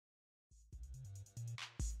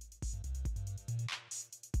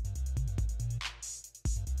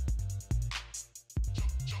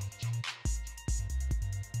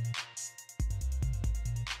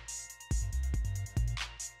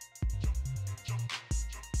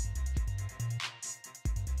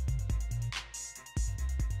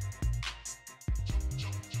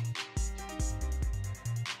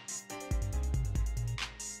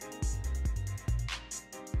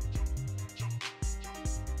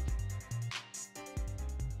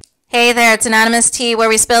Hey there, it's Anonymous Tea, where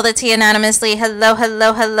we spill the tea anonymously. Hello,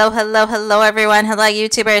 hello, hello, hello, hello, everyone. Hello,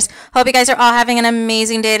 YouTubers. Hope you guys are all having an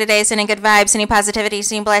amazing day today, sending good vibes, sending positivity,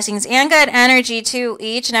 sending blessings, and good energy to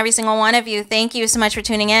each and every single one of you. Thank you so much for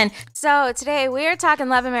tuning in. So today we are talking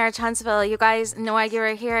love and marriage, Huntsville. You guys know why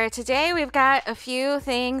you're here. Today we've got a few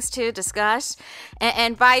things to discuss,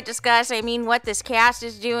 and by discuss I mean what this cast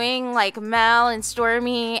is doing, like Mel and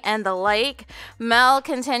Stormy and the like. Mel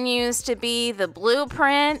continues to be the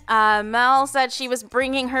blueprint. Mel said she was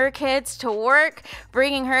bringing her kids to work,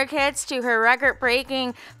 bringing her kids to her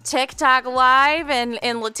record-breaking TikTok live,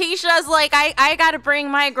 and Letitia's like, I gotta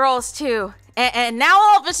bring my girls too. And now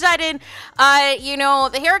all of a sudden, you know,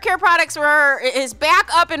 the hair care products is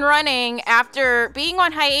back up and running after being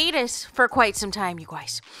on hiatus for quite some time, you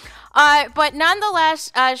guys. But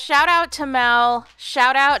nonetheless, shout out to Mel,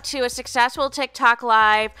 shout out to a successful TikTok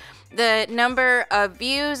live, the number of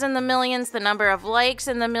views in the millions, the number of likes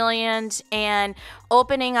in the millions, and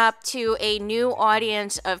opening up to a new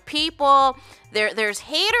audience of people. There's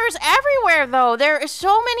haters everywhere, though. There is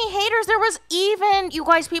so many haters. There was even, you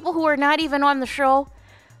guys, people who are not even on the show,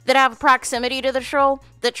 that have proximity to the show,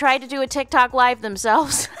 that tried to do a TikTok live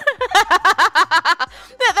themselves.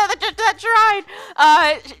 that tried.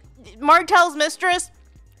 Martel's mistress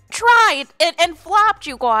tried and flopped,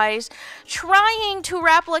 you guys, trying to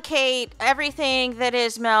replicate everything that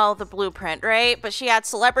is Mel the blueprint, right? But she had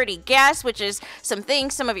celebrity guests, which is some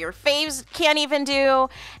things some of your faves can't even do.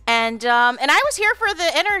 And I was here for the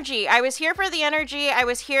energy. I was here for the energy. I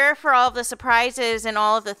was here for all of the surprises and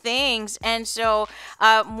all of the things. And so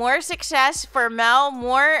more success for Mel,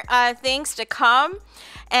 more things to come,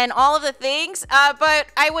 and all of the things, but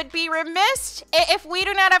I would be remiss if we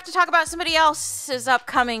do not have to talk about somebody else's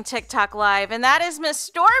upcoming TikTok live, and that is Miss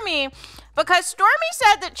Stormy, because Stormy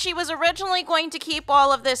said that she was originally going to keep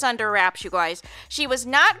all of this under wraps, you guys. She was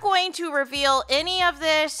not going to reveal any of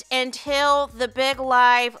this until the big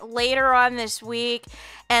live later on this week.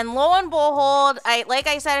 And lo and behold, like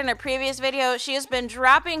I said in a previous video, she has been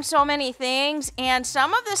dropping so many things, and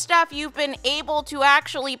some of the stuff you've been able to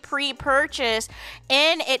actually pre-purchase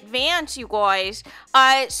in advance, you guys.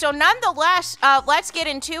 So nonetheless, let's get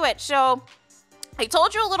into it. So I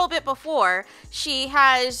told you a little bit before, she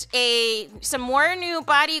has some more new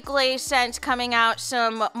body glaze scents coming out,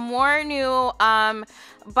 some more new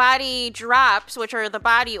body drops, which are the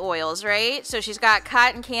body oils, right? So she's got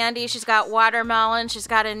cotton candy, she's got watermelon, she's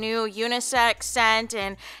got a new unisex scent,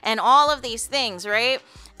 and all of these things, right?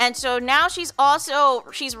 And so now she's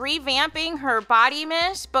revamping her body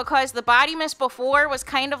mist, because the body mist before was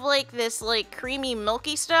kind of like this like creamy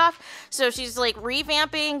milky stuff. So she's like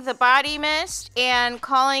revamping the body mist and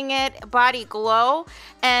calling it Body Glow.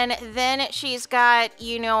 And then she's got,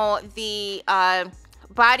 you know, the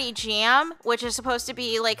Body Jam, which is supposed to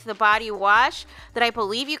be like the body wash that I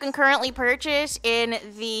believe you can currently purchase in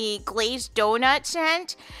the glazed donut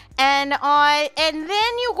scent. And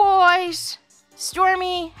then you guys,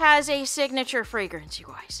 Stormy has a signature fragrance, you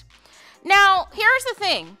guys. Now, here's the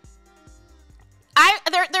thing.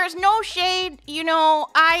 There's no shade, you know,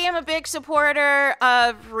 I am a big supporter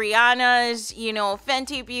of Rihanna'S, you know,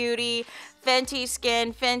 Fenty Beauty, Fenty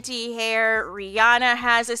Skin, Fenty Hair. Rihanna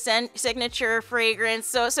has a signature fragrance.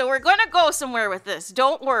 So we're going to go somewhere with this.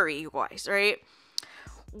 Don't worry, you guys, right?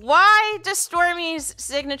 Why does Stormy's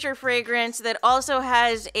signature fragrance that also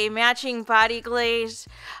has a matching body glaze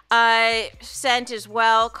scent as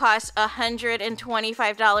well cost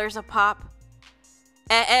 $125 a pop?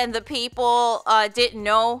 And the people didn't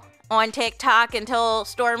know on TikTok until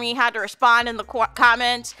Stormy had to respond in the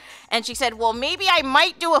comments, and she said, well, maybe I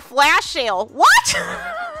might do a flash sale. What?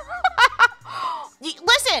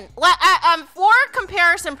 Listen, for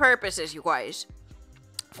comparison purposes, you guys,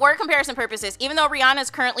 for comparison purposes, even though Rihanna is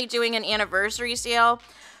currently doing an anniversary sale,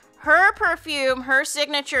 her perfume, her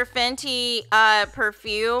signature Fenty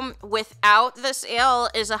perfume without the sale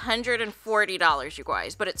is $140, you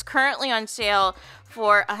guys, but it's currently on sale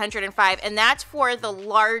for $105, and that's for the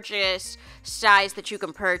largest size that you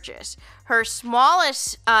can purchase. Her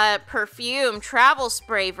smallest perfume travel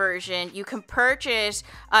spray version you can purchase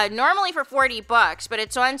normally for $40, but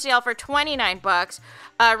it's on sale for $29.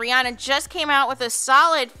 Rihanna just came out with a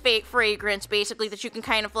solid fake fragrance, basically, that you can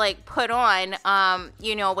kind of like put on,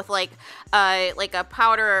 you know, with like a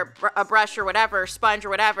powder, or a brush or whatever, sponge or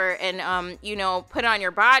whatever, and you know, put it on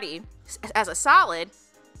your body as a solid.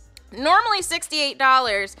 Normally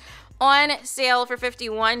 $68, on sale for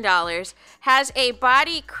 $51, has a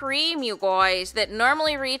body cream, you guys, that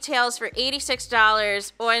normally retails for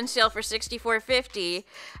 $86, on sale for $64.50.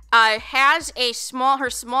 Has a her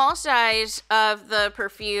small size of the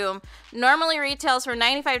perfume, normally retails for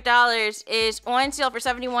 $95, is on sale for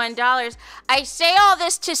 $71. I say all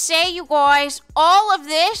this to say, you guys, all of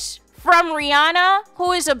this from Rihanna,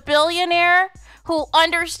 who is a billionaire, who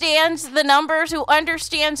understands the numbers, who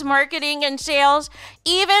understands marketing and sales.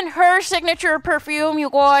 Even her signature perfume, you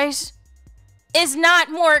guys, is not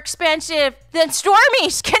more expensive than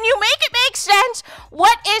Stormi'S. Can you make it make sense?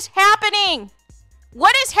 What is happening?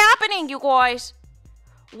 What is happening, you guys?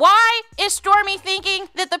 Why is Stormi thinking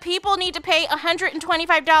that the people need to pay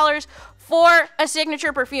 $125 for a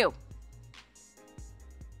signature perfume?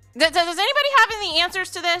 Does anybody have any answers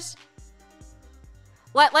to this?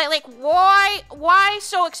 Like, why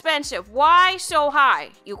so expensive? Why so high,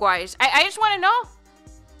 you guys? I just want to know.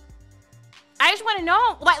 I just want to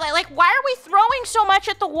know. Like, why are we throwing so much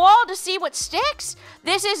at the wall to see what sticks?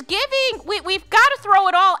 This is giving. We've got to throw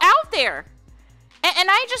it all out there. And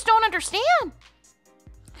I just don't understand.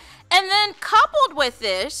 And then coupled with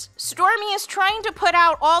this, Stormi is trying to put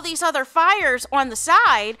out all these other fires on the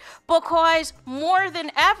side because more than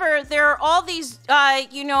ever, there are all these,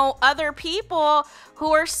 other people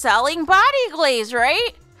who are selling body glaze,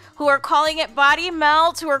 right? Who are calling it body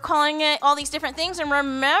melts, who are calling it all these different things. And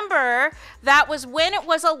remember, that was when it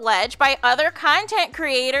was alleged by other content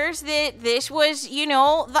creators that this was,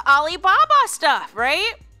 the Alibaba stuff,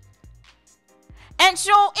 right? And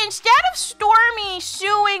so instead of Stormi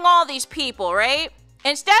suing all these people, right?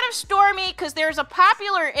 Instead of Stormi, because there's a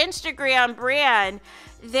popular Instagram brand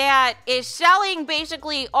that is selling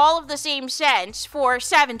basically all of the same scents for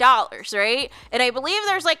 $7, right? And I believe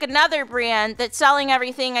there's like another brand that's selling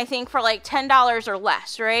everything, I think, for like $10 or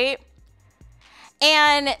less, right?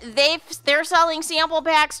 And they're selling sample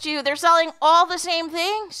packs too. They're selling all the same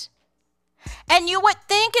things. And you would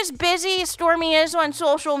think, as busy as Stormi is on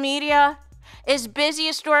social media, as busy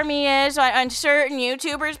as Stormi is on certain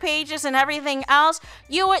YouTubers' pages and everything else,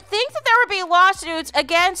 you would think that there would be lawsuits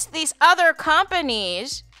against these other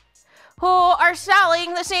companies who are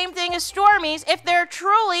selling the same thing as Stormi's if they're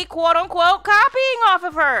truly, quote-unquote, copying off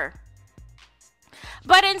of her.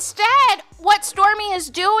 But instead, what Stormi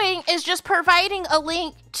is doing is just providing a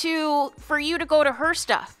link for you to go to her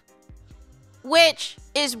stuff, which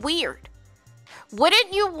is weird.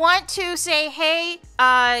 Wouldn't you want to say, hey,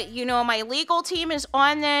 my legal team is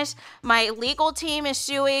on this. My legal team is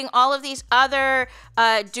suing all of these other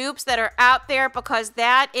dupes that are out there because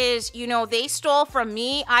that is, they stole from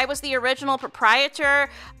me. I was the original proprietor.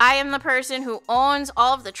 I am the person who owns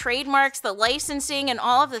all of the trademarks, the licensing, and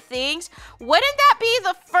all of the things. Wouldn't that be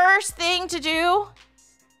the first thing to do?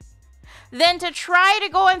 Than to try to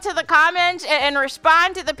go into the comments and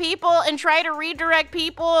respond to the people and try to redirect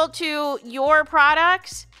people to your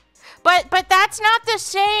products. But that's not the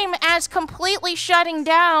same as completely shutting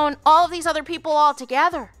down all of these other people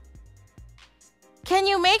altogether. Can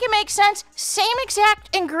you make it make sense? Same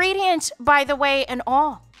exact ingredients, by the way, and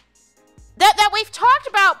all. That we've talked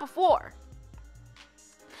about before.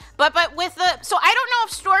 But so I don't know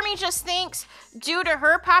if Stormi just thinks, due to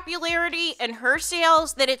her popularity and her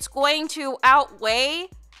sales, that it's going to outweigh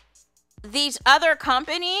these other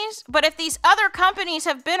companies. But if these other companies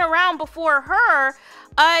have been around before her,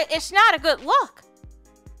 it's not a good look.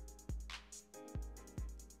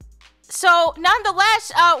 So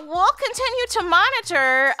nonetheless, we'll continue to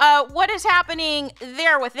monitor what is happening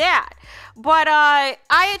there with that. But I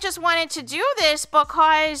just wanted to do this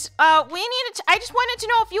because I just wanted to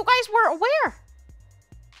know if you guys were aware.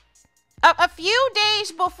 A few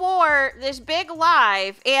days before this big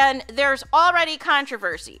live, and there's already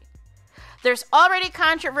controversy. There's already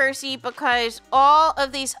controversy because all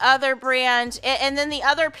of these other brands, and then the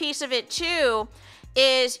other piece of it too,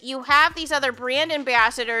 is you have these other brand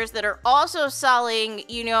ambassadors that are also selling,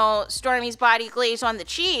 Stormi's body glaze on the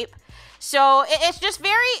cheap. So it's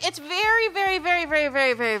very, very, very, very,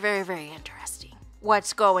 very, very, very, very interesting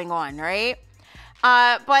what's going on, right?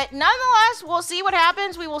 But nonetheless, we'll see what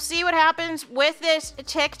happens. We will see what happens with this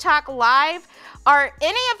TikTok live. Are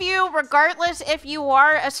any of you, regardless if you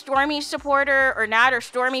are a Stormi supporter or not, or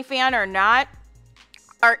Stormi fan or not,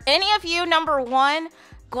 are any of you, number one,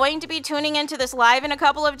 going to be tuning into this live in a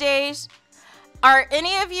couple of days? Are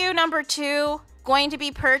any of you, number two, going to be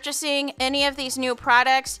purchasing any of these new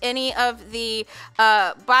products, any of the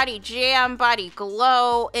body jam, body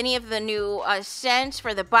glow, any of the new scents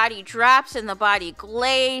for the body drops and the body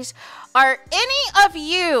glaze? Are any of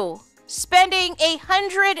you spending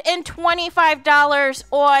 $125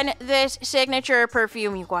 on this signature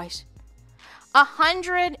perfume, you guys?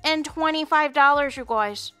 $125, you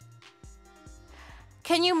guys.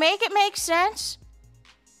 Can you make it make sense?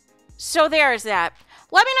 So there's that.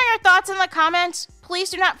 Let me know your thoughts in the comments. Please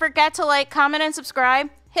do not forget to like, comment, and subscribe.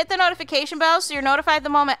 Hit the notification bell so you're notified the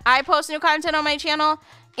moment I post new content on my channel.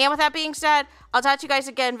 And with that being said, I'll talk to you guys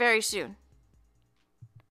again very soon.